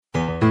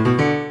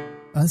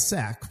a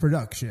SAC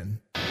production.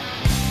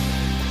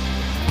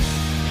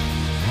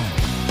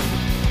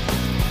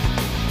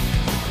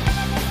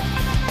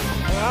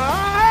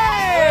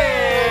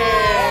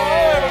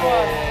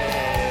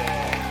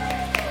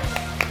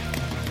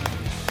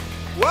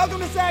 Welcome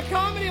to SAC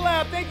Comedy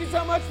Lab. Thank you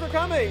so much for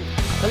coming.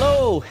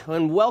 Hello,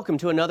 and welcome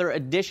to another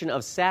edition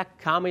of SAC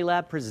Comedy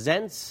Lab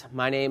Presents.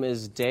 My name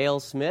is Dale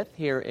Smith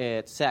here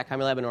at SAC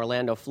Comedy Lab in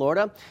Orlando,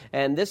 Florida.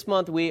 And this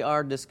month we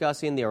are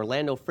discussing the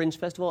Orlando Fringe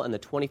Festival and the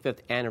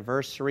 25th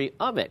anniversary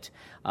of it.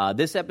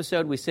 This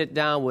episode we sit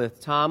down with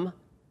Tom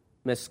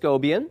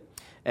Moscobian,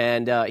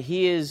 and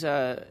he is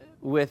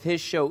with his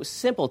show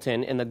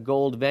Simpleton in the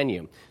Gold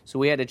Venue. So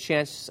we had a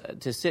chance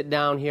to sit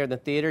down here in the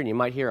theater, and you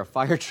might hear a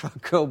fire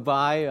truck go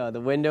by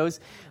the windows.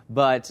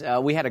 But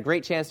we had a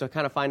great chance to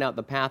kind of find out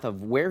the path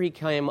of where he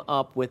came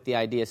up with the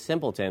idea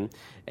Simpleton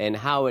and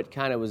how it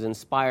kind of was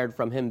inspired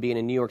from him being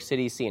in New York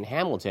City, seeing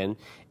Hamilton,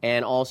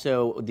 and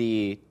also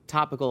the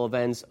topical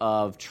events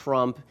of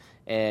Trump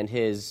and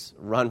his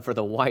run for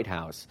the White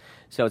House.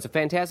 So it's a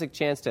fantastic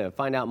chance to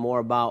find out more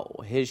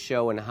about his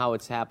show and how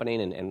it's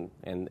happening,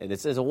 and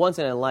this is a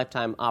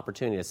once-in-a-lifetime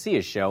opportunity to see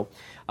his show.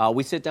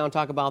 We sit down and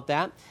talk about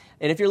that.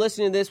 And if you're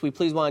listening to this, we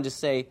please want to just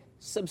say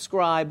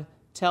subscribe,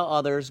 tell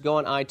others, go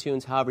on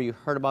iTunes, however you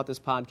heard about this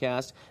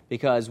podcast,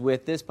 because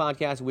with this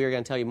podcast, we are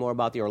going to tell you more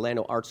about the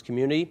Orlando arts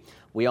community.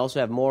 We also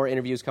have more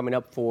interviews coming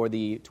up for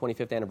the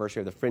 25th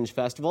anniversary of the Fringe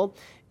Festival.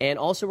 And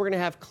also we're going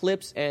to have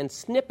clips and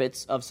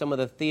snippets of some of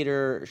the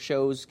theater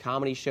shows,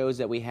 comedy shows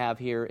that we have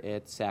here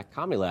at SAC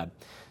Comedy Lab.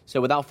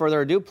 So without further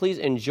ado, please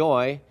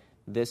enjoy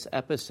this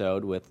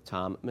episode with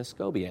Tom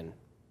Moscobian.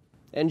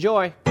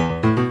 Enjoy.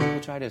 People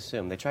try to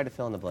assume. They try to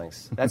fill in the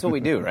blanks. That's what we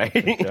do, right?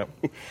 Yep.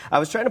 I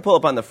was trying to pull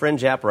up on the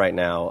Fringe app right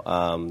now,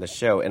 the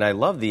show, and I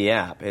love the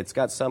app. It's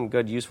got some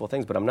good, useful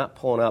things, but I'm not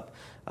pulling up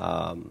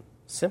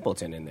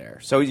Simpleton in there.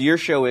 So your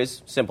show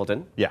is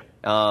Simpleton. Yeah.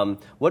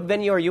 What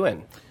venue are you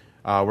in?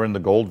 We're in the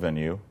Gold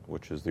Venue,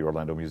 which is the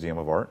Orlando Museum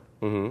of Art.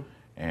 Mm-hmm.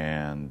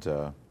 And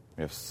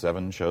we have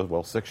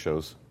 6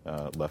 shows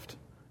left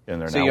in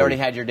there now. So you already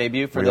had your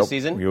debut for the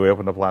season? We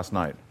opened up last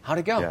night. How'd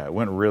it go? Yeah, it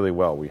went really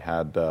well. We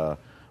had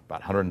about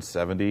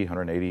 170,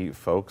 180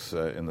 folks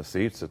in the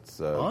seats.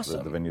 It's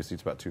awesome. The venue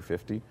seats about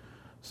 250.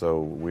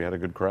 So we had a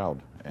good crowd.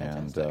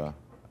 Fantastic.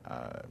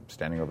 And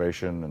standing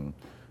ovation,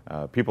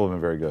 and people have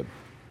been very good.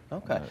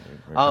 Okay.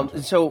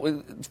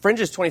 So Fringe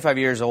is 25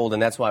 years old,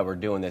 and that's why we're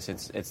doing this.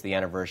 It's the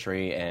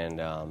anniversary,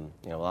 and a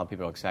lot of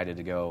people are excited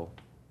to go,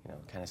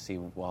 kind of see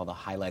all the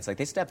highlights. Like,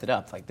 they stepped it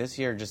up. Like, this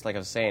year, just like I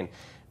was saying,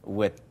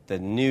 with the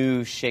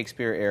new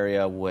Shakespeare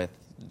area, with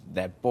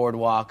that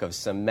boardwalk of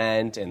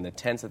cement and the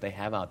tents that they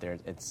have out there,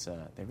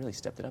 they really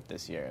stepped it up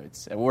this year.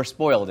 We're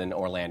spoiled in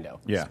Orlando,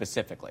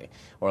 specifically.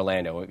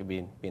 Orlando,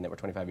 being that we're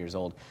 25 years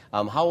old.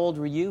 How old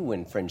were you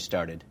when Fringe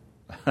started?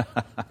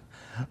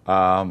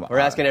 We're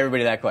asking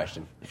everybody that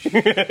question.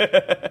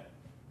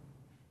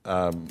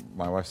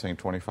 My wife's saying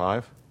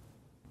 25.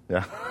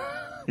 Yeah.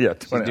 Yeah,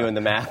 20. She's doing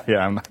the math.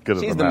 Yeah, I'm not good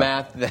at the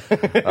math. She's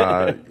the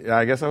math. Yeah,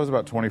 I guess I was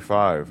about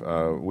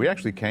 25. We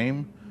actually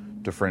came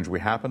to Fringe. We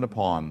happened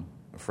upon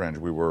Fringe.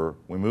 We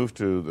moved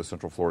to the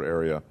Central Florida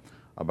area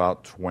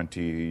about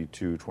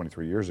 22,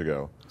 23 years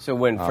ago. So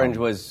when Fringe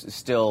was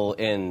still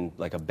in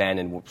like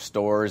abandoned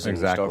stores and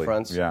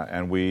storefronts? Yeah,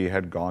 and we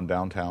had gone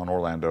downtown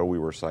Orlando. We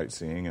were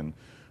sightseeing, and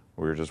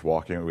we were just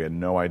walking. We had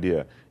no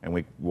idea. And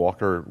we're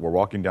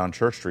walking down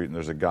Church Street, and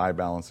there's a guy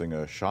balancing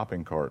a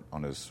shopping cart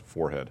on his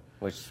forehead.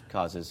 Which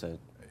causes a...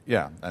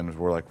 Yeah, and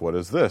we're like, what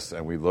is this?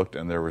 And we looked,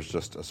 and there was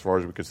just, as far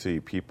as we could see,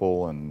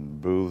 people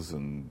and booths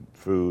and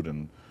food.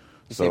 And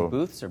you say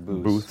booths or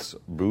booze?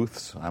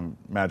 Booths. I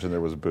imagine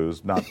there was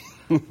booze. Not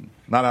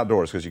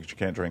outdoors, because you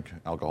can't drink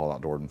alcohol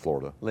outdoors in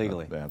Florida.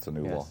 Legally. That's a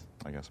new law,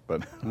 I guess.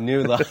 But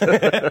new law.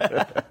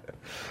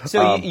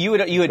 So you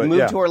had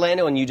moved to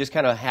Orlando, and you just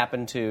kind of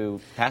happened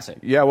to pass it.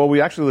 Yeah, well, we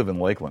actually live in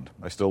Lakeland.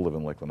 I still live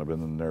in Lakeland. I've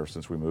been there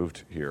since we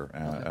moved here,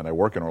 and I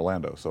work in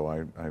Orlando, so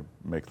I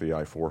make the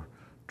I-4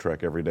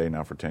 trek every day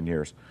now for 10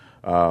 years.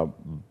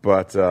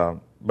 But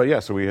yeah,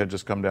 so we had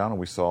just come down, and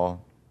we saw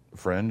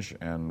Fringe,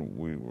 and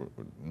we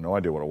no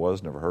idea what it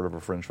was, never heard of a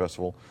Fringe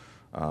festival,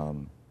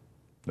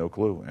 no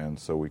clue. And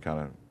so we kind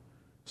of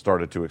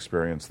started to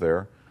experience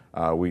there.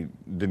 We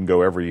didn't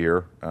go every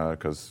year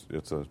because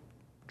it's a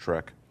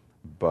trek,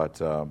 but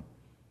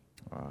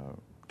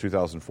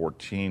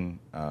 2014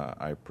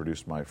 I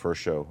produced my first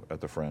show at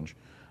the Fringe,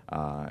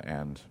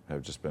 and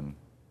have just been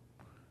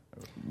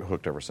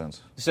hooked ever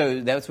since.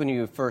 So that's when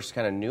you first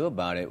kind of knew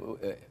about it.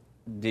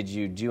 Did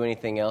you do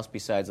anything else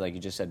besides, like you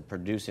just said,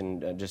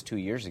 producing just 2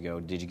 years ago?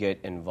 Did you get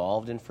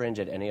involved in Fringe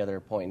at any other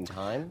point in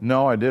time?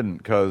 No, I didn't,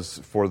 because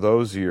for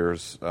those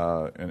years,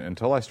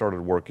 until I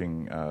started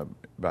working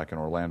back in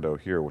Orlando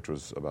here, which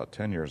was about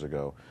 10 years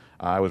ago,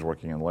 I was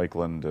working in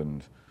Lakeland,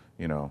 and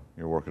you're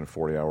working a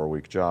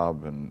 40-hour-a-week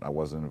job, and I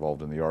wasn't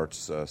involved in the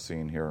arts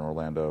scene here in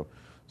Orlando,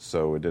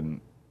 so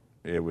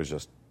it was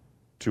just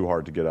too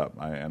hard to get up.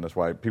 And that's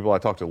why people I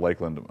talk to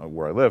Lakeland,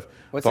 where I live,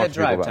 what's talk that to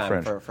people drive about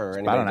time Fringe. for it's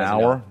anybody about an that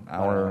doesn't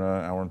hour, know?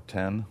 hour and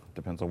 10.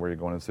 Depends on where you're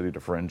going in the city. To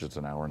Fringe, it's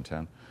an hour and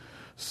 10.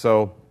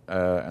 So,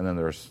 and then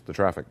there's the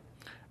traffic.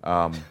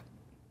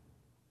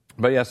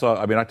 But yeah, so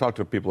I mean, I talk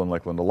to people in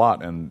Lakeland a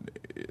lot, and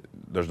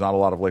there's not a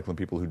lot of Lakeland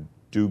people who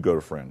do go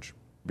to Fringe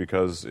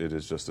because it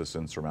is just this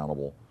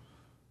insurmountable,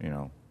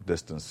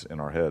 distance in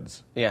our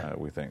heads. Yeah,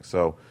 we think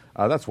so.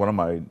 That's one of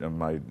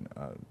my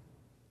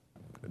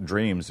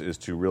dreams is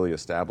to really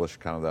establish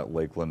kind of that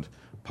Lakeland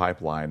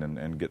pipeline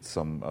and get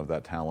some of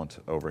that talent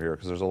over here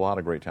because there's a lot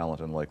of great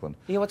talent in Lakeland.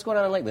 Yeah, what's going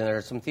on in Lakeland? There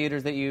are some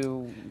theaters that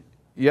you...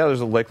 Yeah,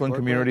 there's a Lakeland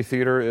Community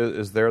Theater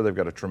is there. They've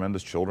got a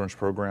tremendous children's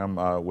program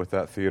with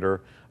that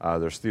theater.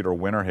 There's Theater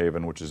Winter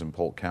Haven, which is in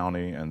Polk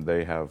County, and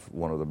they have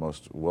one of the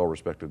most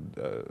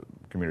well-respected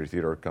community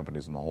theater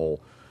companies in the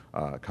whole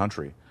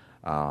country.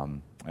 They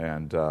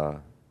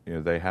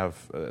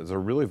have it's a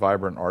really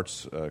vibrant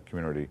arts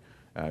community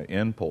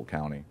in Polk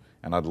County,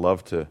 and I'd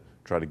love to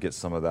try to get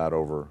some of that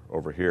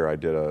over here. I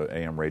did a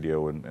AM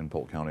radio in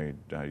Polk County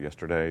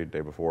yesterday,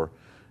 day before,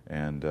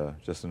 and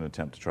just an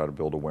attempt to try to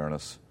build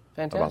awareness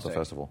about the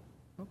festival.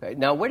 Okay.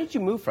 Now, where did you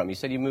move from? You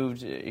said you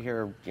moved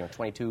here,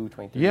 22,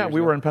 23 Yeah, years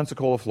we ago? were in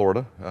Pensacola,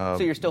 Florida. So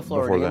you're still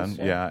Floridians?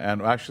 Before then, yeah,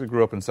 and actually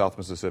grew up in South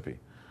Mississippi.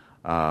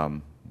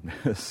 So,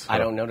 I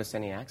don't notice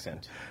any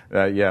accent.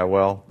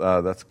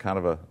 That's kind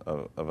of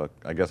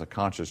I guess a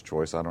conscious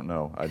choice. I don't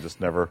know. I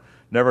just never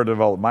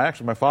developed.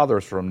 My father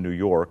is from New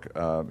York.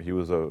 He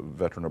was a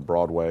veteran of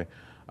Broadway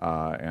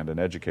and an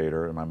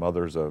educator, and my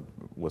mother's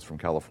was from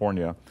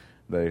California.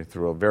 They,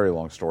 through a very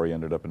long story,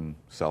 ended up in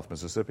South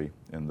Mississippi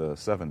in the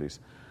 70s.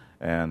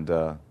 And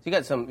so you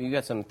got some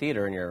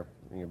theater in your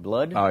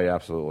blood? Oh yeah,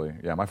 absolutely.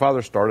 Yeah, my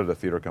father started a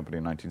theater company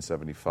in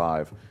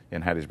 1975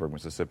 in Hattiesburg,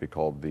 Mississippi,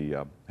 called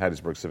the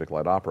Hattiesburg Civic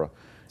Light Opera.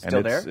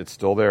 It's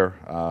still there.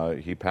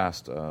 He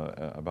passed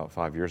about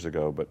 5 years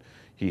ago, but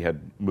he had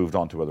moved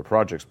on to other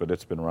projects. But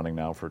it's been running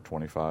now for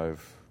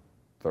 25,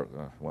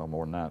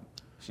 more than that.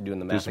 Is she doing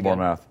the math? Do some more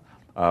math.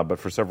 But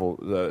for several,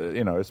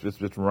 it's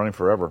been running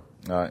forever.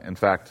 In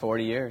fact,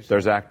 40 years.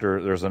 There's an actor.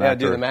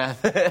 Do the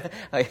math.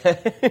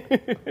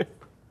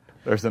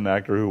 There's an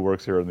actor who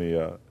works here in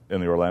the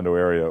Orlando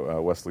area,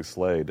 Wesley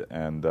Slade,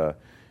 and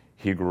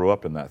he grew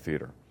up in that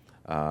theater,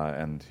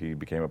 and he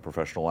became a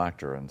professional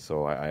actor. And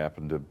so I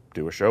happened to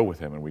do a show with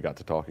him, and we got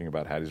to talking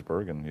about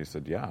Hattiesburg, and he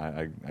said,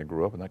 "Yeah, I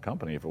grew up in that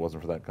company. If it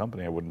wasn't for that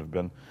company, I wouldn't have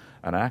been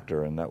an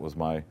actor." And that was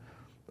a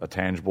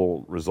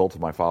tangible result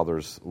of my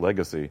father's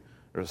legacy.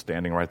 They're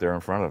standing right there in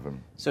front of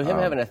him. So him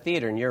having a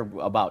theater, and you're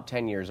about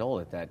 10 years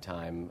old at that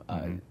time.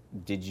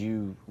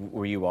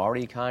 Were you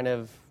already kind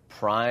of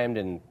primed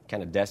and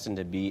kind of destined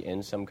to be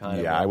in some kind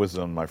of... Yeah, I was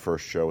on my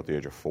first show at the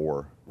age of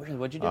 4. Really?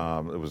 What'd you do?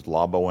 It was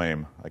La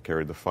Boheme. I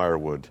carried the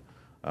firewood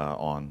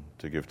on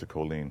to give to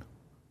Colleen.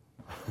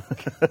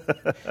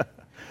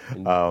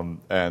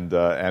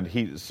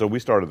 So we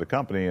started the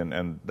company,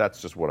 and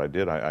that's just what I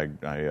did.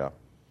 I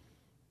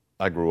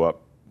grew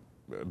up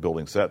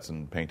building sets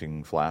and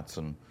painting flats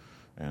and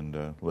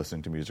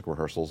listening to music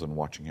rehearsals and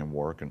watching him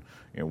work. And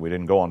we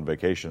didn't go on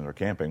vacation or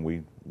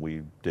camping.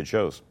 We did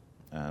shows,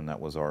 and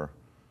that was our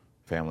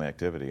family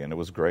activity. And it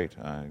was great.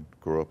 I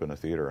grew up in a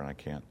theater, and I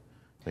can't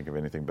think of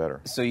anything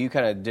better. So you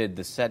kind of did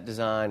the set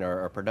design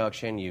or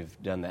production. You've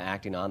done the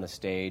acting on the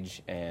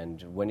stage. And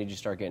when did you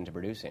start getting to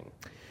producing?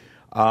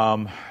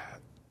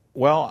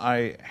 Well,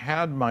 I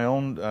had my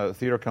own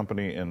theater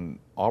company in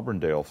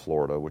Auburndale,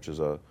 Florida, which is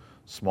a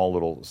small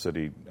little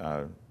city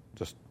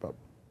just about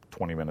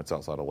 20 minutes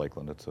outside of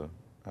Lakeland. It's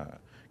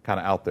kind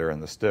of out there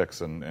in the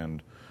sticks,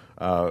 and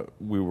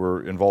we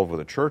were involved with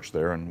a church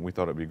there, and we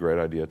thought it'd be a great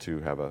idea to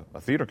have a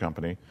theater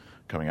company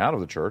coming out of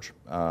the church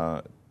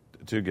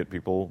to get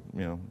people,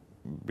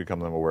 become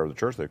them aware of the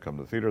church. They come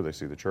to the theater, they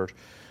see the church,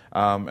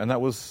 and that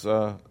was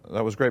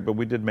great. But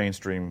we did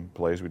mainstream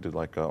plays. We did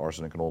like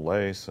Arsenic and Old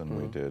Lace,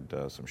 and we did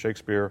some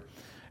Shakespeare,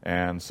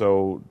 and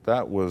so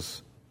that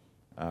was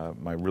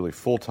my really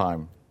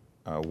full-time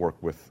work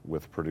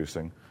with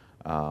producing.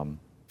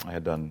 I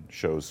had done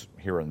shows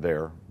here and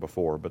there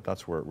before, but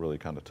that's where it really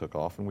kind of took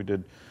off. And we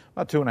did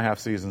about 2.5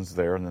 seasons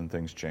there, and then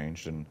things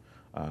changed, and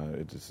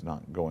it's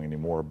not going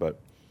anymore. But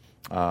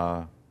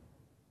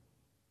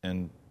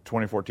in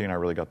 2014, I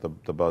really got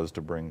the buzz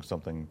to bring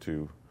something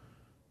to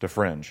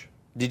Fringe.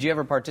 Did you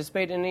ever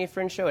participate in any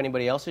Fringe show?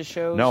 Anybody else's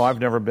shows? No, I've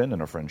never been in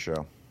a Fringe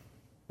show.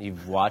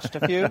 You've watched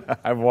a few?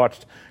 I've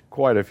watched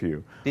quite a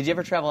few. Did you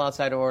ever travel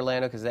outside of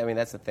Orlando? Because,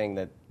 that's the thing,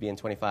 that being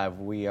 25,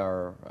 we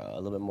are a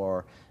little bit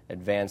more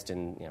advanced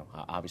in,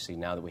 obviously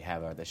now that we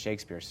have the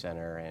Shakespeare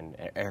Center and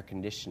air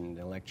conditioned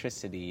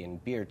electricity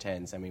and beer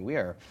tents.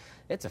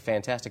 It's a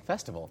fantastic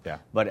festival. Yeah.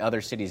 But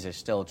other cities are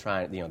still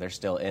trying, they're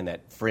still in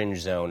that fringe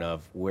zone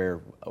of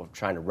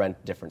trying to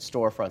rent different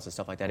storefronts and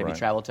stuff like that. Have you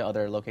traveled to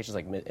other locations,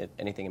 like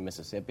anything in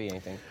Mississippi,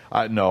 anything?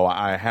 No,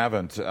 I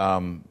haven't.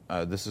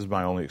 This is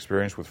my only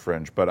experience with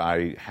Fringe, but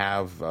I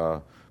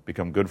have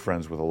become good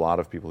friends with a lot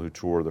of people who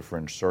tour the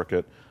Fringe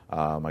circuit.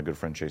 My good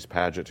friend Chase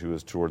Padgett, who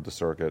has toured the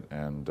circuit,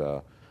 and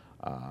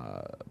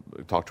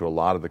talked to a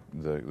lot of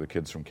the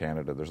kids from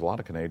Canada. There's a lot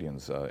of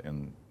Canadians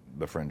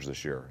the Fringe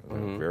this year.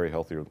 They're very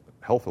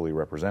healthily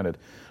represented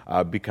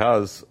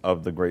because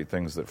of the great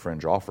things that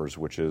Fringe offers,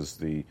 which is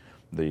the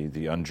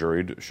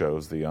unjuried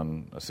shows, the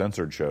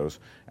uncensored shows,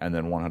 and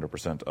then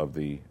 100% of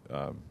the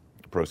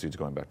proceeds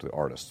going back to the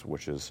artists,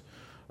 which is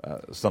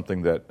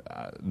something that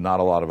not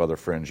a lot of other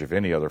Fringe, if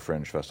any other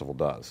Fringe festival,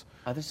 does.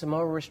 Are there some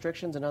more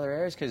restrictions in other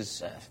areas?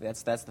 Because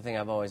that's the thing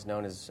I've always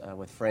known is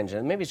with Fringe,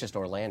 and maybe it's just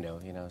Orlando.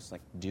 It's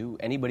like,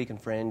 anybody can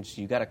Fringe.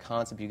 You got a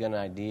concept, you got an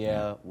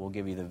idea, we'll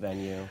give you the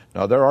venue.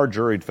 Now there are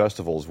juried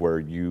festivals where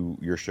you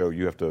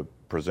have to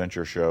present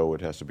your show.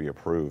 It has to be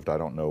approved. I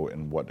don't know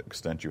in what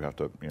extent you have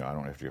to. I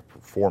don't know if you have to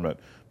perform it,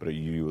 but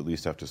you at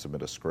least have to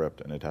submit a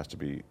script, and it has to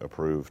be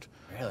approved.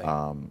 Really?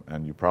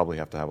 And you probably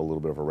have to have a little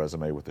bit of a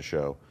resume with the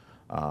show.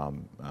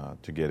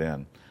 To get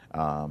in.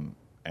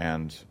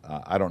 And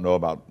I don't know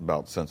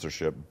about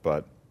censorship,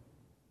 but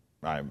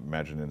I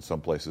imagine in some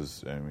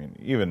places,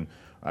 even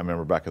I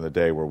remember back in the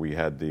day where we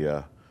had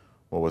the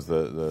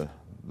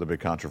big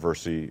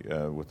controversy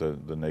with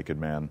the naked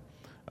man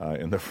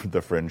in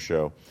the Fringe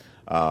show.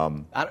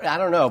 I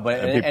don't know, but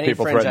any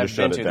people Fringe threaten I've to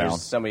shut been it to,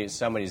 down.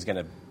 somebody's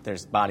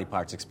there's body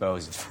parts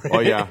exposed. Oh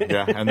yeah,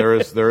 and there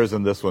is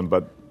in this one,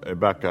 but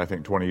back I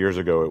think 20 years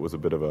ago it was a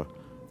bit of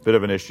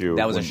an issue.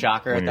 That was a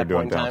shocker when at that you're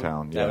point doing in time?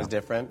 downtown. That was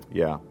different?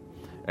 Yeah.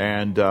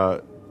 And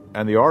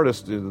the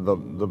artist,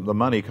 the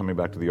money coming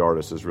back to the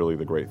artist is really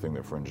the great thing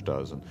that Fringe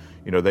does. And,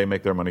 they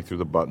make their money through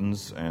the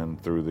buttons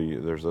and through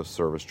there's a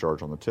service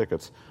charge on the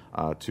tickets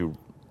to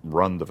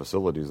run the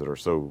facilities that are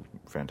so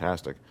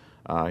fantastic.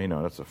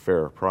 That's a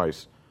fair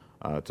price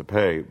to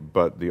pay,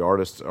 but the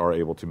artists are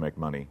able to make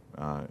money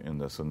in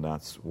this, and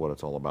that's what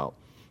it's all about.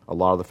 A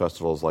lot of the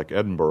festivals like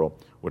Edinburgh,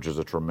 which is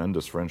a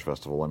tremendous Fringe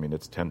festival,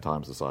 it's 10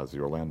 times the size of the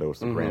Orlando.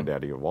 It's the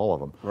granddaddy of all of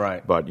them.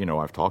 Right. But,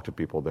 I've talked to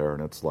people there,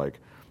 and it's like,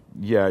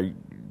 yeah,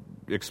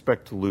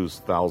 expect to lose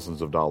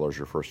thousands of dollars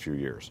your first few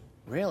years.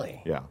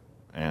 Really? Yeah.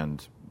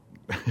 And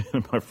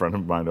my friend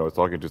of mine I was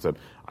talking to said,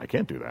 I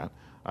can't do that.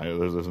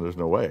 There's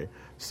no way.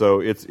 So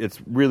it's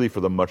really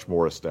for the much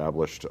more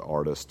established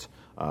artist.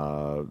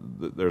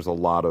 There's a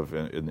lot of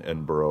in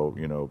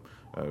Edinburgh,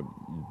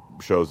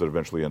 shows that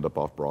eventually end up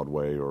off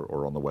Broadway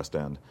or on the West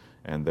End,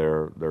 and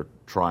they're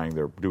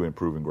doing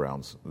proving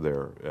grounds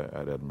there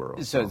at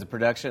Edinburgh. So the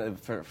production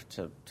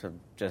to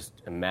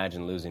just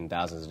imagine losing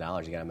thousands of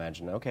dollars, you got to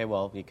imagine. Okay,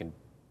 well you can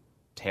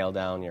tail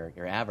down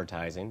your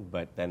advertising,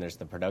 but then there's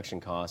the production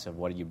costs of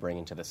what are you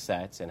bringing to the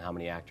sets and how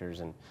many actors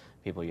and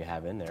people you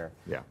have in there.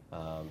 Yeah.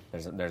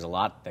 There's a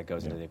lot that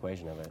goes into the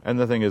equation of it. And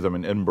the thing is,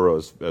 Edinburgh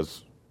is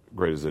as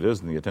great as it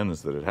is, and the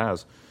attendance that it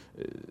has.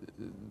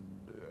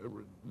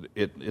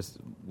 It's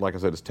like I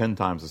said, it's 10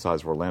 times the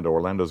size of Orlando.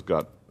 Orlando's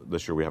got,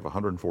 this year we have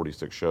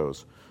 146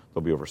 shows.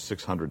 There'll be over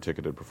 600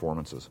 ticketed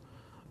performances.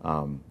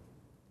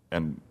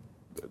 And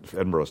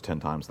Edinburgh's 10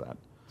 times that.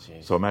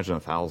 Jeez. So imagine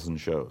 1,000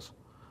 shows.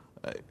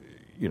 How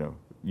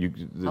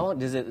long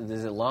does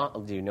it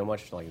long? Do you know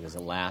much? Does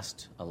it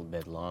last a little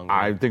bit longer?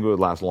 I think it would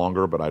last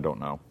longer, but I don't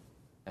know.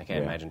 I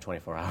can't imagine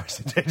 24 hours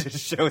a day just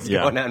shows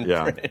going on.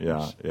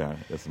 Yeah,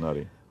 it's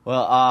nutty.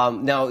 Well,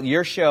 now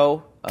your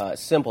show,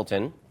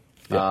 Simpleton.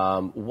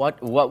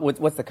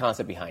 What's the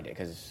concept behind it?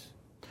 Because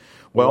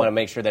we want to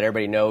make sure that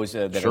everybody knows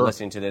that they're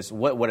listening to this.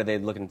 What are they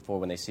looking for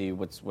when they see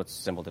what's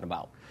Simpleton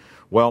about?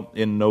 Well,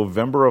 in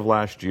November of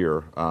last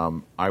year,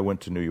 I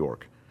went to New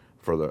York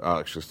for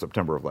actually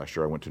September of last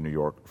year. I went to New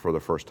York for the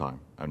first time.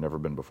 I've never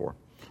been before,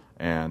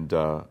 and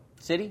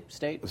city,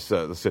 state,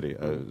 the city,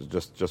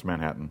 just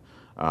Manhattan.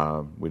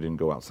 We didn't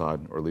go outside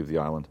or leave the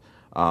island.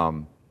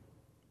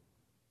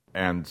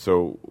 And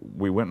so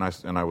we went,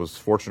 and I was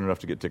fortunate enough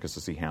to get tickets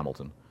to see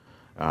Hamilton.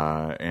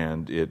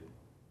 And it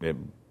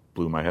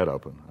blew my head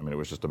open. It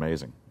was just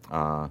amazing.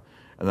 And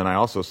then I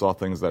also saw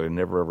things that I'd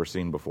never, ever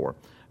seen before.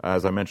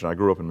 As I mentioned, I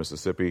grew up in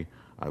Mississippi.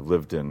 I've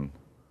lived in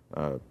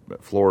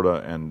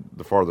Florida, and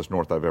the farthest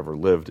north I've ever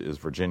lived is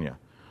Virginia.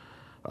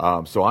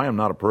 So I am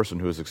not a person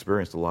who has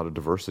experienced a lot of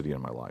diversity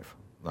in my life.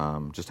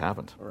 Just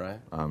haven't. Right.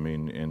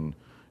 In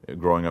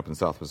growing up in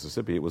South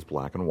Mississippi, it was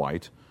black and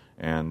white.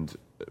 And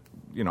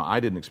I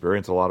didn't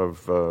experience a lot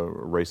of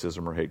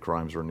racism or hate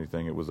crimes or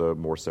anything. It was a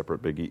more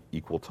separate, big,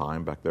 equal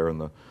time back there in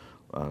the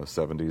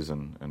 70s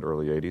and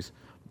early 80s.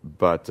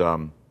 But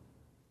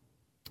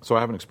so I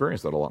haven't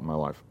experienced that a lot in my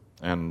life.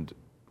 And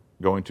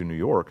going to New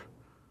York,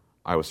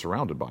 I was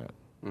surrounded by it.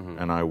 Mm-hmm.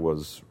 And I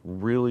was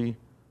really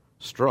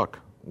struck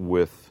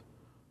with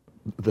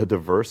the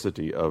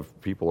diversity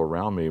of people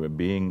around me,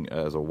 being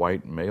as a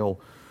white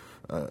male,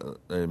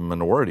 a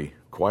minority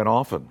quite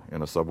often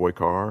in a subway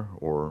car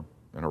or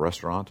in a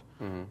restaurant.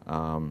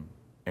 Mm-hmm.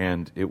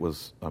 And it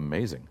was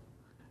amazing.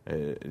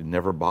 It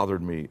never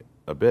bothered me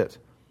a bit.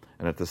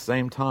 And at the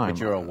same time... But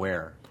you're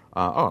aware.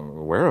 I'm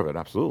aware of it,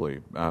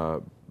 absolutely.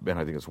 And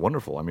I think it's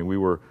wonderful.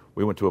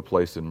 We went to a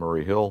place in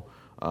Murray Hill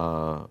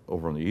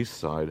over on the east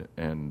side,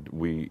 and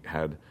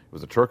it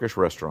was a Turkish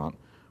restaurant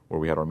where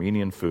we had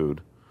Armenian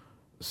food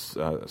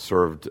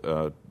served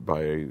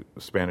by a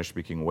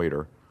Spanish-speaking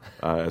waiter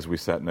as we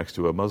sat next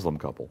to a Muslim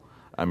couple.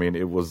 I mean,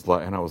 it was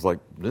like, and I was like,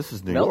 this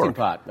is New Melting York.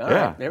 pot. All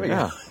right, there we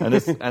go.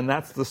 And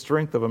that's the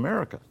strength of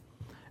America.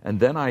 And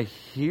then I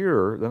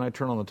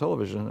turn on the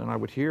television and I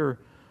would hear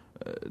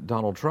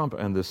Donald Trump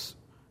and this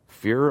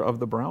fear of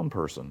the brown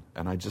person.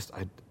 And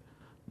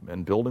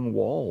and building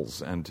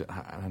walls. And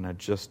I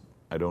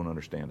don't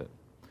understand it.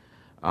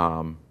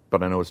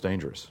 But I know it's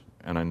dangerous.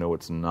 And I know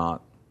it's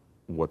not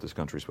what this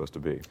country's supposed to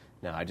be.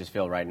 No, I just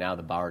feel right now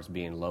the bar is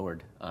being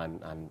lowered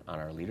on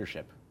our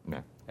leadership.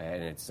 Yeah.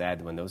 And it's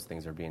sad when those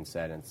things are being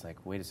said, and it's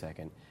like, wait a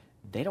second,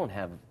 they don't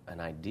have an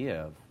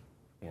idea of,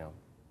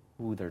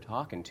 who they're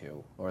talking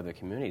to or the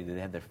community. They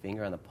have their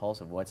finger on the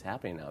pulse of what's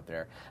happening out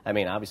there. I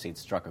mean, obviously it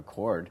struck a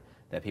chord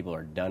that people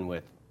are done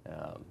with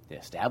the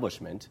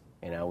establishment.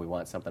 We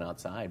want something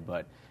outside,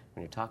 but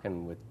when you're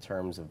talking with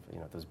terms of,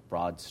 those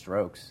broad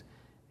strokes,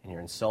 and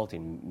you're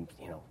insulting,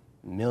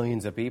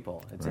 millions of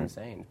people. It's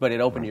insane. But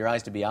it opened your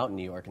eyes to be out in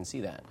New York and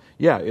see that.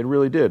 Yeah, it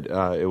really did.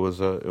 It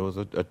was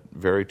a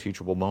very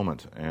teachable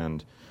moment.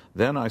 And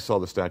then I saw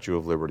the Statue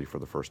of Liberty for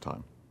the first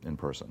time in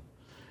person.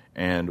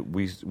 And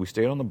we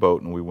stayed on the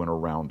boat and we went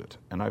around it.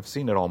 And I've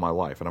seen it all my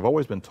life. And I've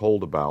always been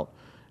told about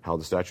how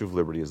the Statue of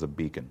Liberty is a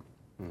beacon.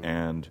 Mm-hmm.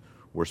 And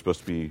we're supposed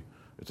to be,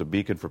 it's a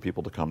beacon for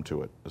people to come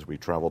to it as we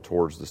travel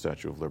towards the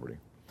Statue of Liberty.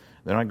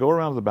 Then I go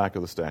around to the back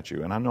of the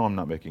statue, and I know I'm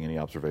not making any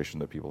observation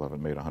that people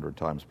haven't made 100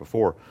 times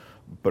before,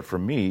 but for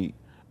me,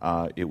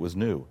 it was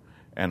new.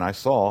 And I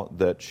saw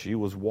that she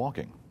was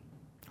walking.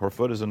 Her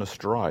foot is in a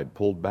stride,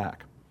 pulled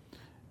back.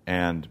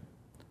 And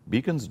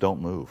beacons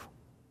don't move.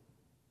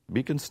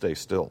 Beacons stay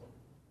still.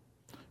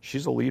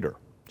 She's a leader.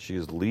 She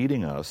is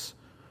leading us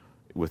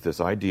with this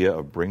idea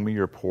of bring me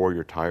your poor,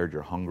 your tired,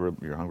 your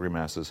hungry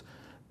masses,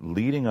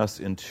 leading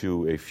us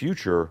into a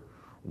future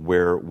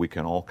where we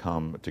can all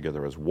come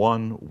together as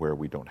one, where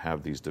we don't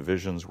have these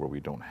divisions, where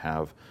we don't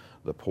have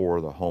the poor,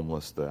 the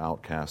homeless, the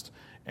outcast,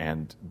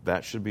 and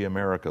that should be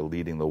America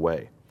leading the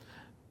way,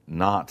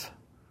 not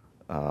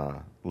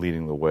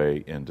leading the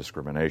way in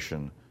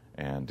discrimination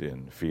and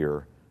in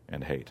fear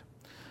and hate.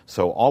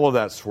 So all of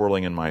that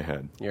swirling in my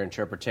head. Your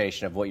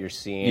interpretation of what you're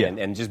seeing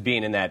and just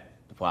being in that,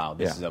 wow,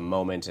 this is a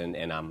moment,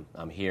 and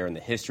I'm here in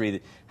the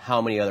history.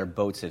 How many other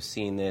boats have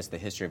seen this, the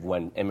history of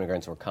when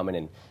immigrants were coming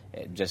and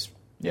just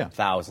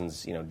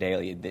thousands,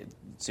 daily.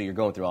 So you're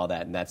going through all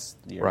that, and that's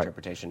your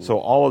interpretation. So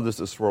all of this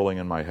is swirling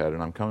in my head,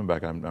 and I'm coming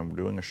back. I'm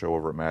doing a show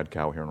over at Mad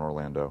Cow here in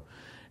Orlando,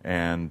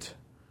 and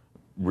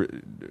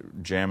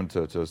jamming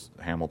to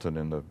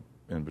Hamilton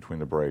in between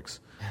the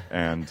breaks,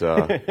 and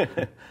I'm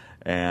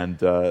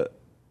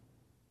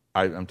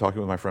talking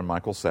with my friend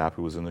Michael Sapp,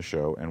 who was in the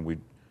show,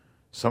 and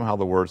somehow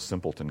the word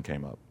simpleton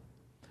came up,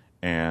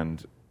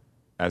 and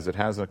as it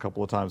has a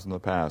couple of times in the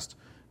past,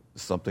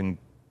 something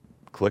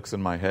clicks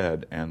in my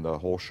head, and the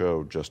whole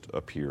show just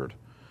appeared,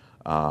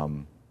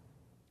 and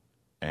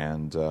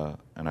I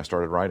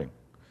started writing,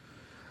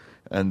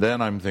 and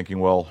then I'm thinking,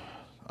 well,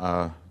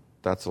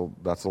 that's a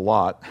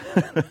lot,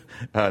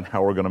 and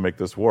how we're going to make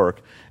this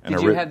work. And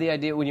did you have the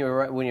idea when you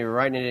were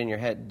writing it in your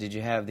head? Did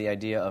you have the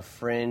idea of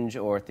fringe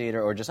or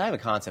theater, or just I have a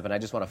concept and I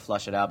just want to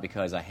flush it out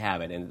because I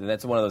have it, and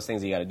that's one of those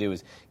things you got to do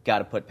is got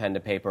to put pen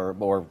to paper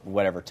or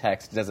whatever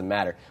text, it doesn't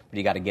matter, but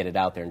you got to get it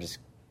out there and just.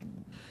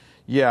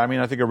 Yeah, I mean,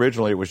 I think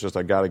originally it was just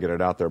I got to get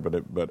it out there, but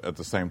at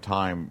the same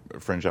time,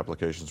 fringe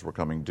applications were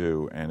coming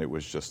due, and it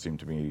was just seemed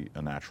to me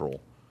a natural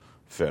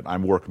fit. I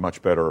work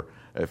much better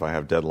if I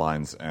have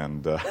deadlines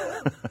and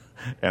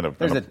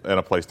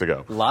a place to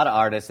go. A lot of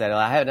artists that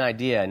I had an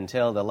idea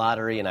until the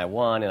lottery and I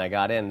won and I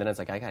got in. Then it's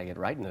like I got to get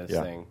right into this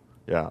thing.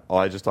 Yeah. Well,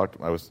 I just talked.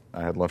 I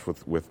had lunch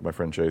with my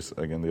friend Chase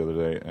again the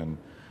other day, and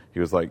he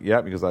was like,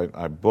 "Yeah, because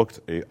I booked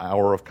an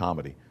hour of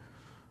comedy."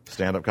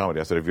 Stand-up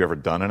comedy. I said, have you ever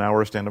done an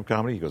hour of stand-up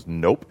comedy? He goes,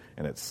 nope,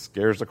 and it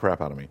scares the crap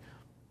out of me.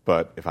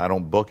 But if I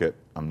don't book it,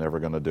 I'm never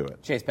going to do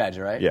it. Chase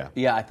Padgett, right? Yeah.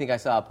 Yeah, I think I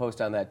saw a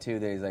post on that, too,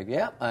 that he's like,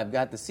 I've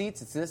got the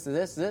seats, it's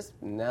this.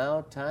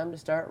 Now time to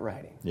start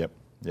writing. Yep.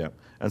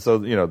 And so,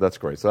 that's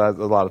great. So a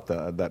lot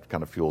of that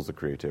kind of fuels the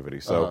creativity.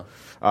 So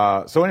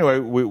so anyway,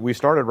 we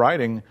started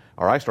writing,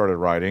 or I started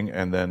writing,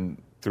 and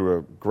then through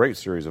a great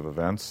series of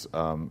events,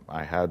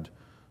 I had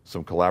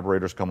some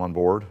collaborators come on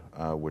board,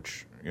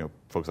 which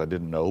folks I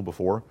didn't know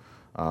before,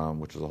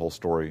 which is a whole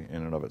story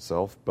in and of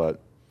itself.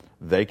 But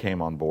they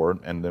came on board,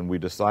 and then we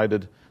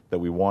decided that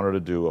we wanted to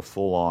do a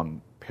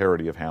full-on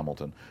parody of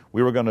Hamilton.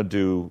 We were going to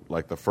do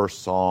like the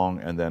first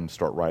song and then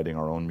start writing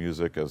our own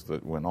music as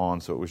that went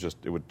on. So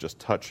it would just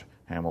touch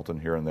Hamilton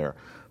here and there.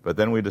 But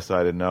then we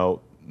decided,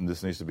 no,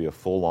 this needs to be a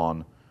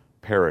full-on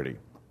parody.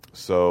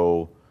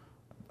 So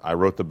I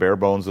wrote the bare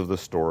bones of the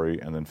story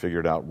and then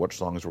figured out what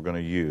songs we're going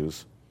to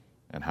use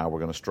and how we're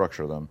going to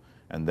structure them.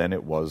 And then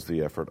it was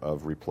the effort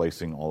of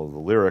replacing all of the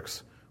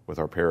lyrics with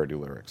our parody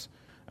lyrics.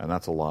 And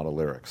that's a lot of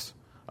lyrics.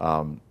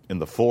 In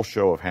the full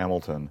show of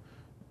Hamilton,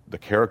 the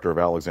character of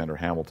Alexander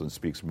Hamilton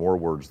speaks more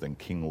words than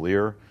King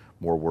Lear,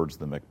 more words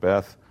than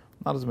Macbeth,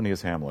 not as many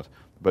as Hamlet,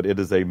 but it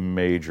is a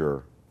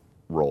major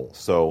role.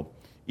 So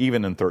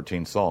even in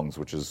 13 songs,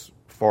 which is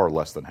far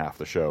less than half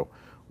the show,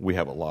 we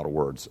have a lot of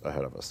words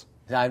ahead of us.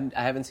 I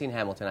haven't seen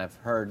Hamilton. I've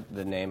heard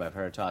the name. I've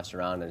heard it tossed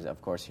around. And,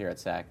 of course, here at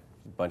SAC,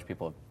 a bunch of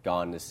people have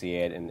gone to see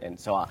it. And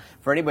so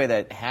for anybody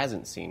that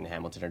hasn't seen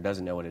Hamilton or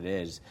doesn't know what it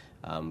is,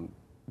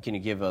 can you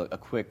give a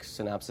quick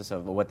synopsis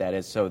of what that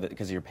is? So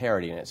because you're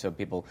parodying it, so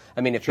people.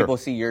 I mean, if Sure. people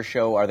see your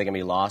show, are they going to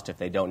be lost if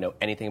they don't know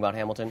anything about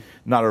Hamilton?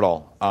 Not at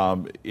all.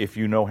 If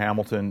you know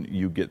Hamilton,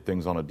 you get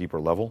things on a deeper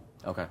level.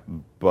 Okay.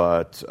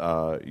 But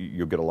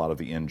you'll get a lot of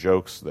the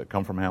in-jokes that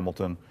come from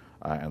Hamilton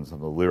and some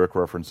of the lyric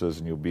references,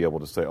 and you'll be able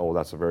to say, oh,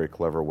 that's a very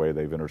clever way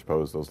they've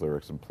interposed those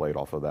lyrics and played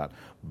off of that.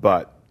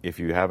 But if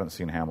you haven't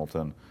seen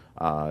Hamilton,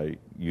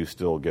 you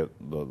still get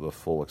the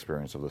full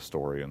experience of the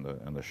story and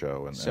the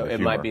show. So and the it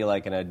might humor. be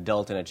like an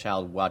adult and a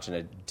child watching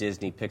a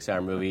Disney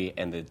Pixar movie,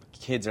 and the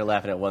kids are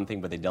laughing at one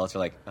thing, but the adults are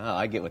like, oh,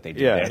 I get what they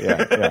did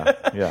there.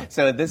 Yeah.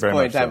 So at this Very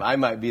point in much time, so. I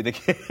might be the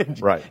kid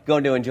Right.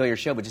 going to enjoy your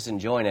show, but just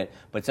enjoying it.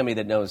 But somebody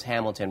that knows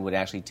Hamilton would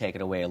actually take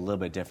it away a little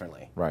bit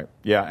differently. Right.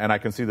 Yeah, and I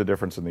can see the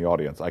difference in the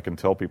audience. I can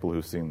tell people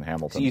who've seen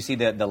Hamilton. So you see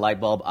the light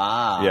bulb,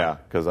 Yeah,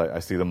 because I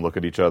see them look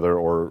at each other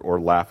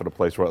or laugh at a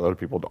place where other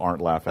people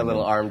aren't laughing. A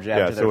little arm jab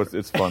Yeah, to so their-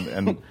 it's fun,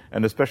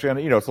 and especially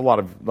it's a lot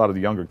of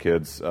the younger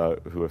kids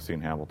who have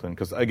seen Hamilton.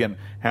 Because again,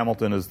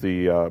 Hamilton is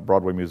the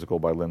Broadway musical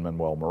by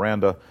Lin-Manuel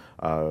Miranda,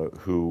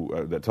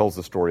 who that tells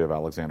the story of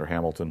Alexander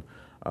Hamilton,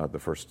 the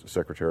first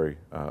Secretary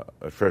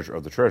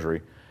of the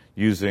Treasury,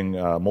 using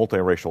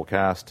multiracial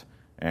cast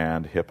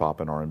and hip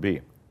hop and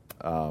R&B,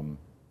 and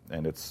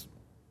it's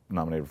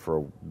nominated for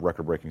a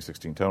record-breaking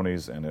 16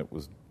 Tonys, and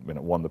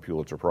it won the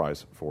Pulitzer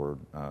Prize for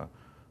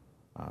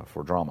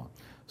drama.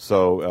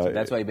 So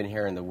that's why you've been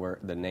hearing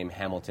the name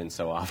Hamilton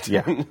so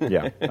often.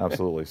 yeah,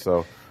 absolutely.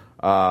 So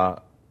we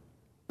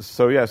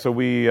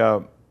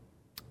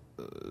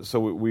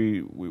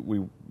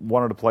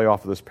wanted to play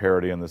off of this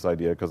parody and this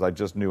idea because I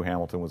just knew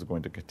Hamilton was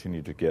going to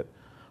continue to get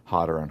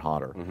hotter and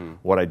hotter. Mm-hmm.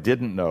 What I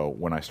didn't know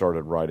when I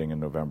started writing in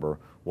November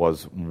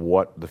was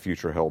what the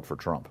future held for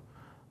Trump.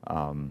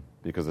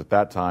 Because at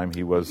that time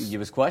he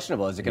was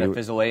questionable. Is it going to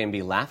fizzle away and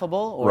be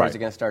laughable, or Right. is it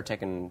going to start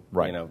taking,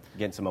 Right.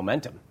 getting some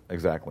momentum?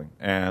 Exactly.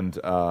 And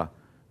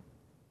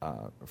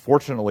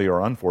fortunately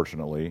or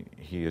unfortunately,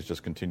 he has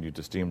just continued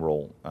to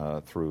steamroll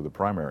through the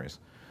primaries.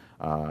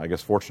 I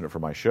guess fortunate for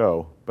my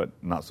show, but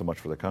not so much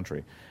for the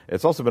country.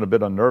 It's also been a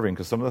bit unnerving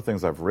because some of the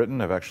things I've written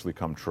have actually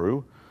come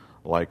true.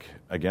 Like,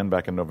 again,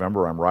 back in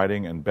November, I'm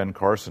writing, and Ben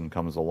Carson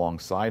comes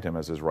alongside him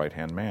as his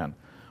right-hand man.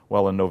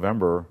 Well, in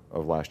November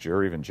of last year,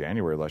 or even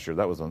January last year,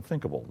 that was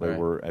unthinkable. They Right.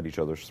 were at each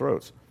other's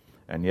throats.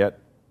 And yet,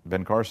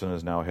 Ben Carson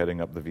is now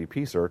heading up the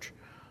VP search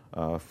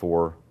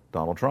for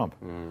Donald Trump.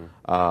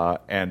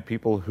 And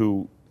people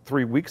who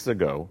 3 weeks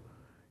ago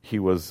he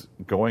was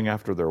going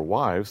after their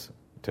wives,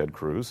 Ted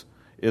Cruz,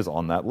 is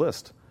on that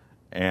list.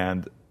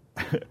 And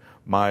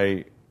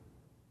my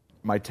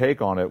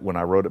take on it when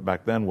I wrote it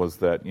back then was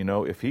that,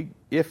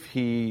 if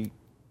he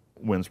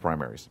wins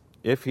primaries,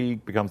 if he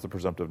becomes the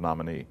presumptive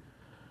nominee,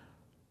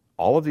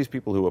 all of these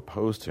people who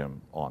opposed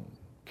him on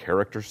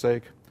character's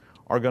sake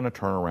are going to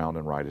turn around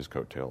and ride his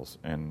coattails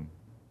and,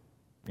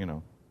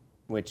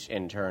 Which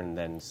in turn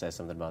then says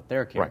something about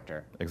their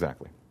character. Right,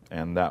 exactly.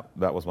 And that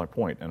was my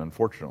point. And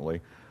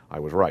unfortunately,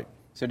 I was right.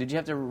 So did you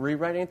have to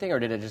rewrite anything, or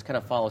did it just kind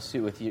of follow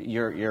suit with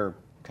your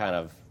kind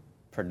of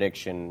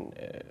prediction?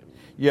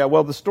 Yeah,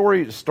 well, the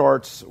story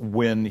starts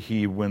when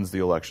he wins the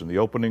election. The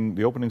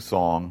opening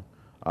song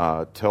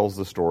tells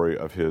the story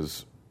of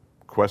his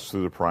quest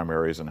through the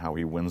primaries and how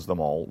he wins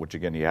them all, which,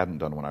 again, he hadn't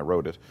done when I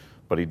wrote it,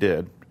 but he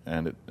did,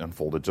 and it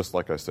unfolded just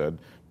like I said.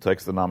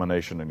 Takes the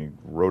nomination, and he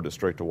rode it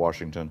straight to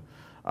Washington.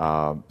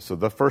 So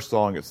the first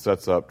song, it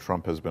sets up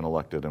Trump has been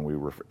elected, and we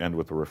end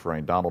with the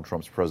refrain, Donald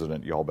Trump's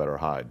president, y'all better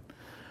hide.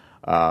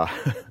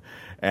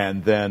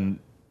 And then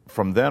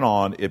from then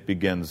on, it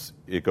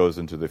goes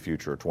into the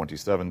future,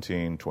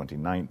 2017,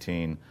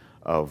 2019,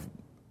 of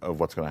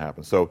what's going to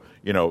happen. So,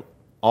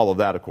 all of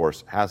that, of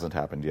course, hasn't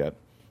happened yet,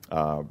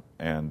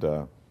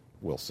 and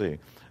we'll see.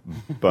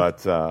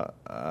 But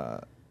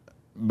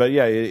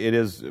yeah, it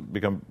is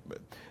become.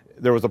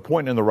 There was a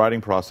point in the writing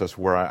process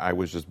where I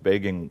was just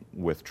begging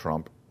with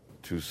Trump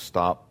to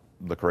stop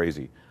the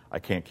crazy. I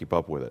can't keep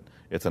up with it.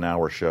 It's an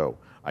hour show.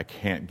 I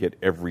can't get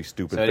every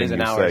stupid thing you say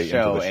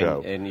into the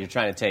show. And you're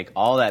trying to take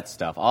all that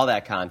stuff, all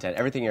that content,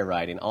 everything you're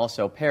writing,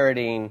 also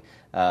parodying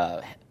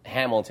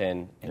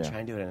Hamilton, and try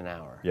and do it in an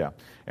hour. Yeah,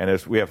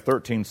 and we have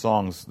 13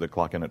 songs that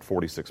clock in at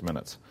 46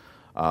 minutes.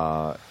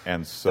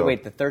 And so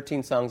wait, the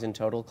 13 songs in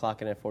total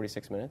clock in at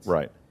 46 minutes?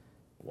 Right.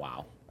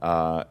 Wow.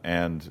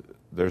 And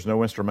there's no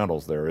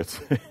instrumentals there.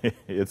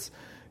 It's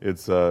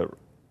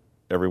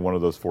every one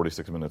of those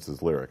 46 minutes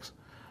is lyrics.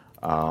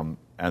 And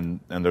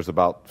there's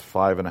about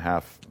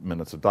 5.5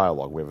 minutes of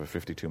dialogue. We have a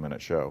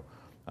 52-minute show,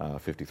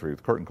 53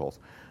 with curtain calls.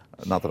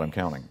 Not that I'm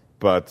counting.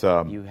 But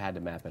you had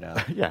to map it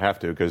out. Yeah, I have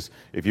to, because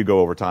if you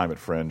go over time at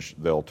Fringe,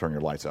 they'll turn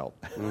your lights out.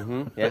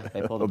 Mm-hmm. Yeah,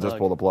 they pull the They'll plug. just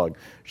pull the plug.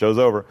 Show's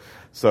over.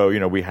 So,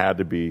 we had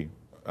to be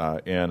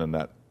in, and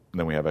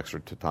then we have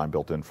extra time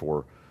built in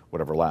for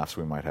whatever laughs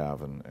we might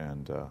have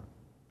and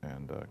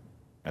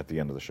at the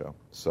end of the show.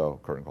 So,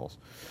 curtain calls.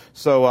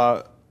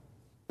 So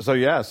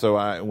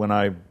when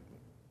I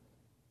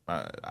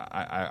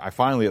I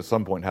finally at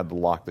some point had to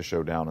lock the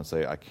show down and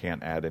say I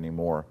can't add any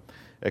more,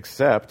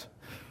 except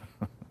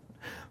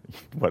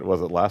what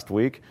was it last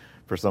week?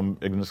 For some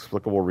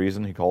inexplicable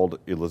reason, he called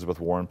Elizabeth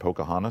Warren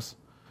Pocahontas.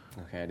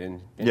 Okay, I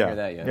didn't hear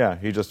that yet. Yeah,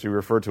 he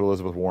referred to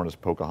Elizabeth Warren as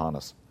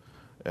Pocahontas,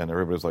 and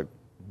everybody was like,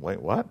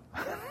 "Wait, what?"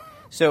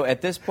 So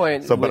at this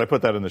point, but I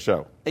put that in the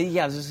show.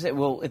 Yeah, I was just saying,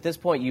 well, at this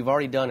point, you've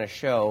already done a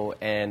show,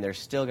 and there's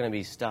still going to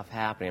be stuff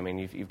happening. I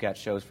mean, you've got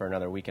shows for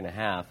another week and a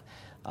half.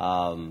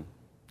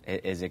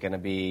 Is it going to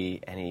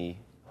be any?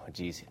 Oh,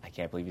 geez, I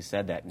can't believe you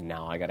said that.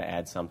 Now I got to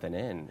add something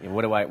in.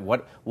 What do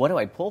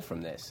I pull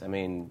from this? I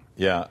mean,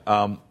 yeah,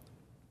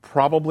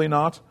 probably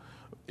not.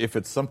 If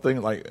it's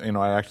something like, I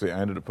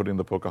ended up putting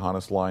the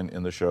Pocahontas line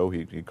in the show.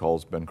 He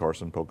calls Ben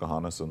Carson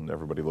Pocahontas, and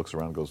everybody looks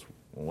around and goes,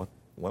 "What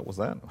was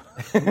that?"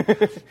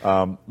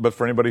 But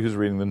for anybody who's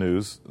reading the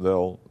news,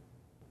 they'll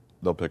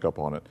pick up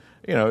on it.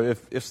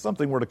 If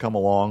something were to come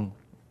along,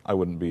 I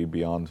wouldn't be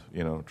beyond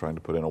trying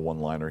to put in a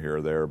one-liner here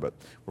or there. But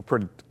we're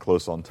pretty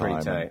close on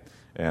time, pretty tight.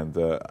 and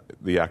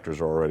the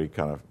actors are already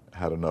kind of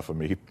had enough of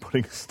me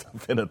putting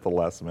stuff in at the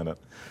last minute.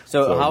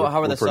 So how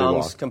are the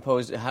songs locked.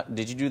 composed?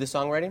 Did you do the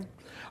songwriting?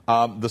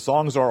 The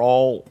songs are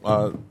all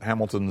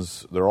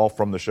Hamilton's. They're all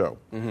from the show.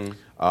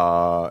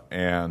 Mm-hmm.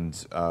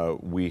 And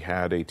we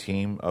had a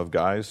team of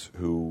guys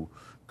who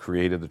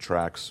created the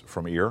tracks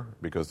from ear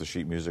because the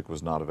sheet music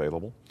was not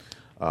available.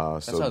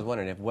 That's what I was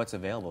wondering, what's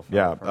available for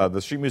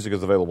the sheet music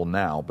is available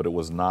now, but it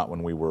was not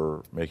when we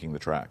were making the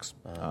tracks.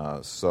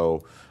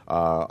 So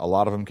a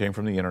lot of them came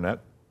from the internet,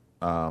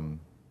 and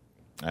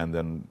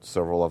then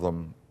several of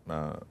them,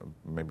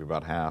 maybe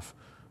about half,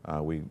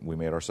 we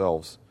made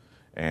ourselves.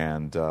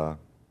 And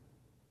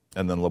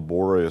then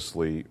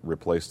laboriously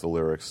replaced the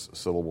lyrics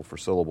syllable for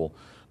syllable.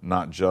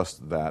 Not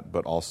just that,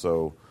 but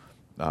also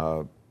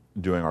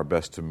doing our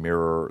best to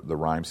mirror the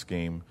rhyme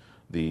scheme,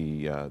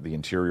 the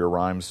interior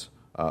rhymes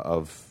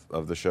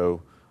of the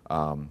show,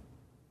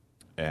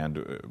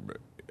 and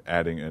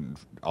adding and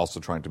also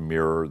trying to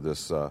mirror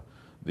this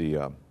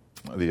the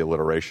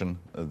alliteration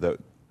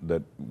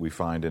that we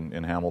find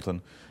in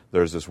Hamilton.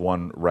 There's this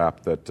one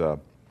rap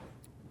that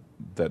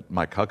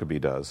Mike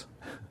Huckabee does,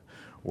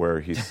 where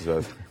he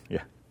says,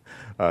 "Yeah."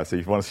 So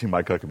if you want to see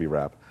Mike Huckabee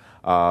rap,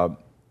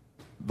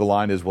 the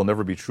line is, "We'll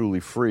never be truly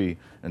free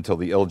until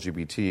the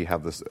LGBT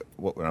have this."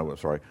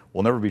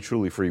 We'll never be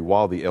truly free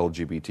while the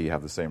LGBT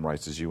have the same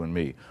rights as you and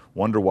me.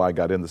 Wonder why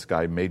God in the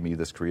sky made me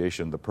this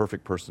creation, the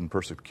perfect person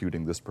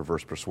persecuting this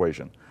perverse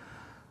persuasion.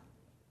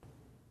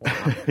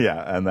 Wow.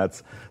 Yeah, and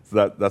that's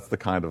the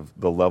kind of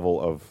the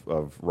level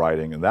of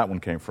writing, and that one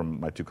came from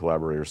my two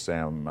collaborators,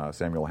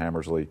 Samuel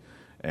Hammersley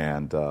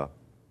and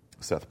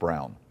Seth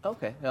Brown.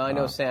 Okay, now, I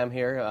know Sam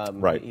here.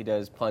 Right. He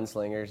does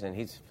Punslingers, and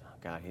he's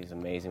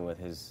amazing with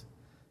his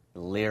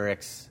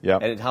lyrics. Yeah.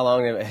 And how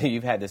long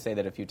you've had to say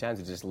that a few times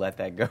to just let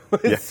that go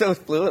so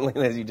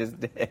fluently as you just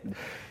did.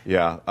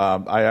 Yeah,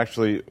 I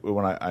actually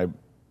when I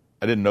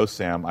didn't know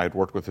Sam. I had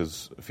worked with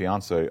his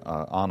fiance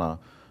Anna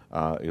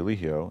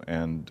Eligio,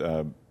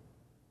 and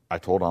I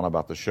told Anna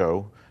about the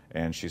show,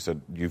 and she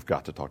said, "You've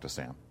got to talk to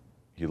Sam.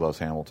 He loves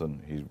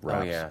Hamilton. He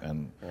raps."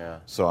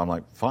 So I'm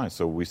like, "Fine."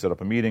 So we set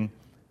up a meeting.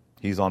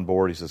 He's on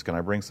board. He says, "Can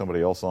I bring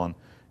somebody else on?"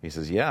 He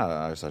says, "Yeah."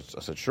 I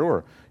said,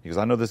 "Sure." He goes,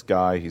 "I know this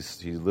guy. He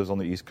lives on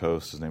the East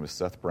Coast. His name is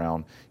Seth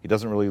Brown. He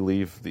doesn't really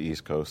leave the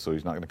East Coast, so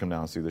he's not going to come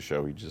down and see the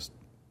show. He just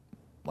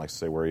likes to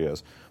say where he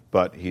is.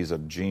 But he's a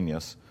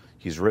genius.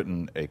 He's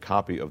written a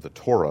copy of the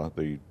Torah,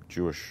 the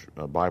Jewish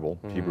Bible,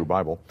 Hebrew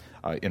Bible,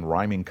 in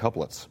rhyming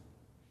couplets,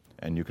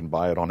 and you can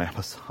buy it on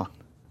Amazon."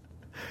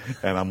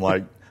 And I'm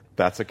like,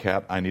 "That's a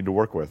cat I need to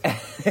work with."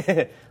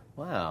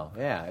 Wow,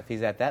 yeah, if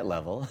he's at that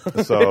level.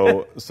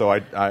 So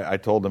I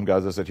told them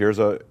guys, I said, "Here's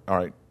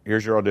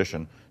your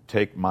audition.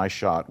 Take My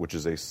Shot," which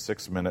is a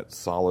 6-minute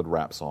solid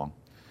rap song.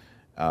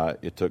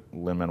 It took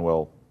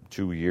Lin-Manuel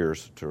 2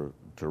 years to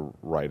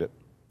write it,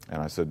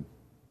 and I said,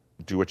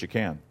 "Do what you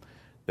can."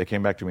 They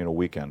came back to me in a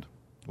weekend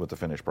with the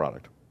finished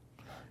product,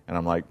 and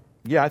I'm like,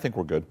 "Yeah, I think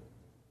we're good.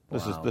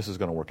 This is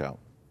going to work out."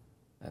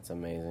 That's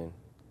amazing.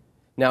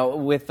 Now,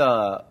 with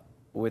the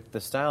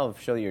style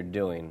of show you're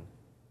doing,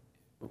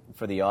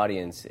 for the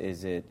audience,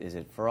 is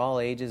it for all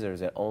ages, or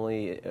is it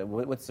only?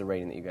 What's the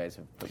rating that you guys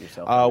have put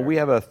yourself under? We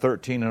have a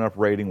 13 and up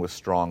rating with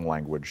strong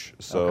language.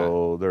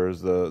 So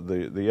there's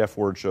the F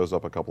word shows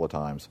up a couple of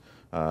times,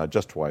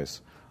 just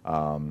twice,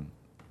 and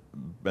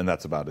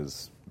that's about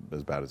as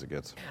bad as it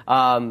gets.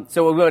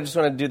 So we just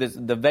want to do this.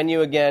 The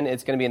venue again.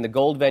 It's going to be in the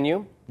Gold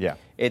venue. Yeah.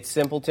 It's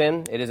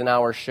Simpleton. It is an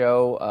hour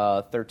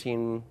show.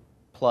 13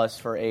 plus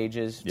for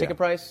ages. Ticket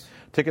price?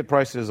 Ticket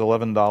price is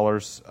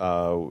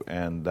 $11,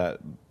 and that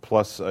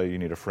plus you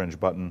need a fringe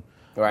button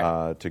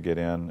to get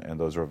in, and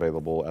those are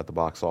available at the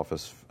box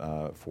office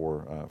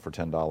for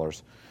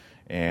 $10.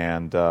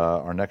 And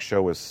our next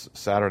show is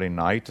Saturday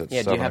night at 7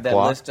 o'clock. Do you have that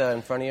list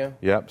in front of you?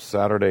 Yep,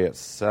 Saturday at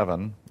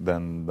 7.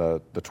 Then the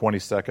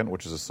 22nd,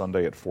 which is a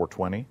Sunday, at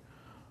 4:20.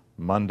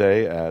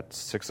 Monday at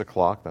 6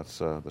 o'clock. That's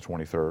the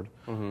 23rd.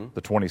 Mm-hmm.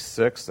 The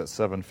 26th at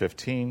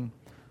 7:15.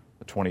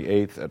 The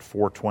 28th at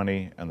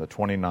 4:20, and the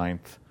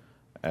 29th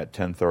at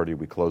 10:30.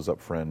 We close up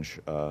Fringe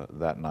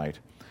that night.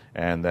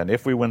 And then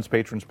if we win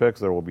Patrons Picks,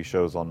 there will be a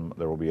show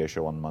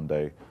on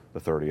Monday the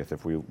 30th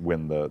if we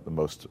win the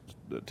most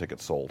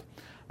tickets sold.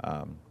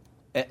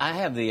 I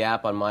have the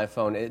app on my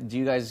phone. Do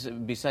you guys,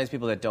 besides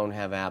people that don't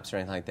have apps or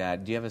anything like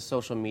that, do you have a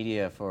social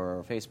media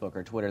for Facebook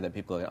or Twitter that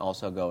people can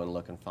also go and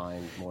look and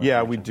find more?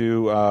 Yeah, we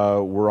do.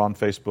 We're on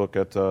Facebook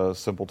at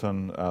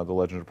Simpleton, The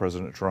Legend of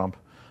President Trump.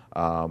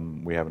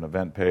 We have an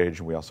event page,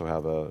 and we also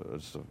have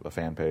a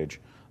fan page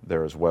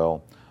there as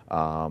well.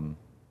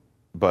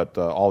 But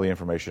all the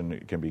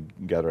information can be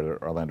gathered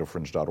at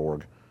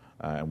orlandofringe.org,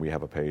 and we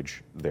have a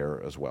page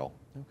there as well.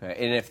 Okay,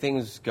 and if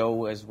things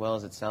go as well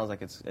as it sounds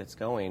like it's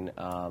going,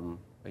 are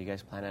you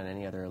guys planning on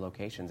any other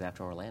locations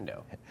after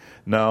Orlando?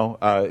 No,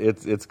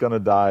 it's going to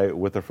die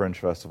with the Fringe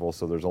Festival,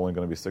 so there's only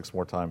going to be 6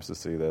 more times to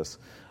see this.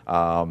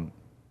 With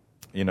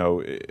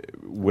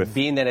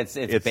being that it's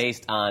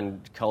based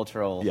on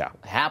cultural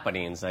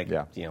happenings, like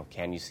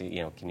can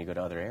you go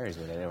to other areas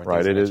with it?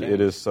 Right,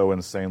 it is so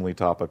insanely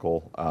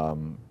topical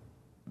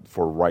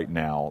for right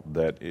now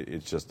that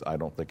it's just, I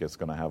don't think it's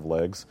going to have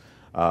legs.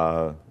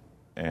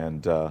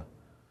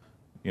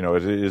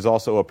 It is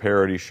also a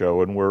parody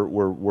show, and we're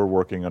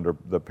working under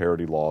the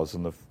parody laws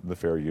and the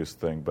fair use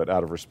thing. But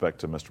out of respect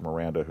to Mr.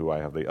 Miranda, who I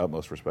have the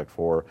utmost respect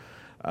for,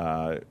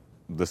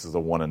 this is a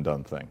one and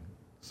done thing.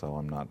 So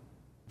I'm not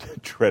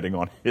treading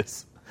on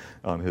his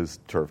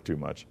turf too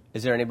much.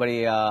 Is there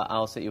anybody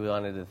else that you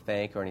wanted to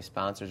thank, or any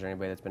sponsors, or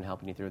anybody that's been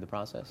helping you through the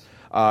process?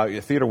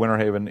 Theater Winter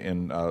Haven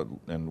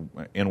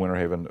in Winter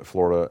Haven,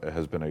 Florida,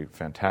 has been a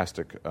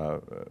fantastic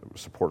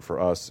support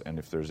for us. And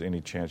if there's any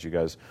chance you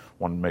guys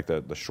want to make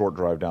the short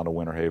drive down to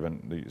Winter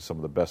Haven, some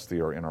of the best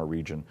theater in our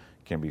region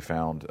can be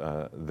found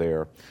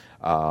there.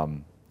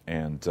 And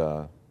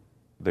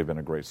they've been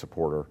a great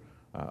supporter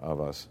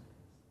of us.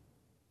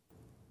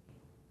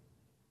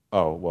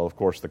 Oh, well, of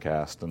course, the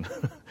cast and,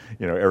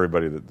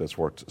 everybody that's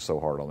worked so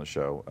hard on the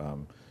show,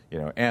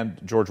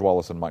 and George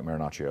Wallace and Mike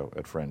Marinaccio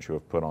at Fringe, who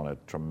have put on a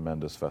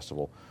tremendous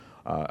festival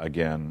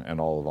again, and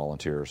all the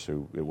volunteers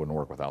who it wouldn't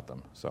work without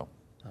them. So.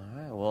 All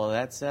right. Well,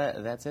 that's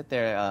it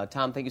there.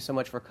 Tom, thank you so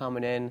much for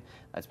coming in.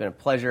 It's been a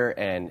pleasure,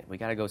 and we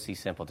got to go see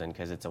Simpleton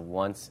because it's a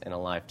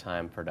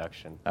once-in-a-lifetime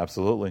production.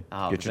 Absolutely.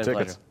 Get your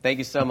tickets. Thank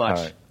you so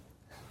much.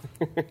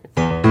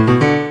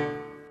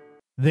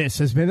 This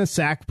has been a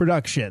SAC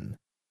production.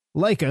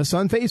 Like us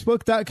on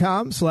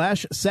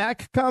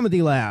Facebook.com/SAC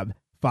Comedy Lab.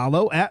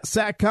 Follow at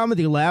SAC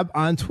Comedy Lab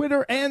on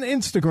Twitter and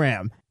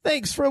Instagram.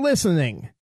 Thanks for listening.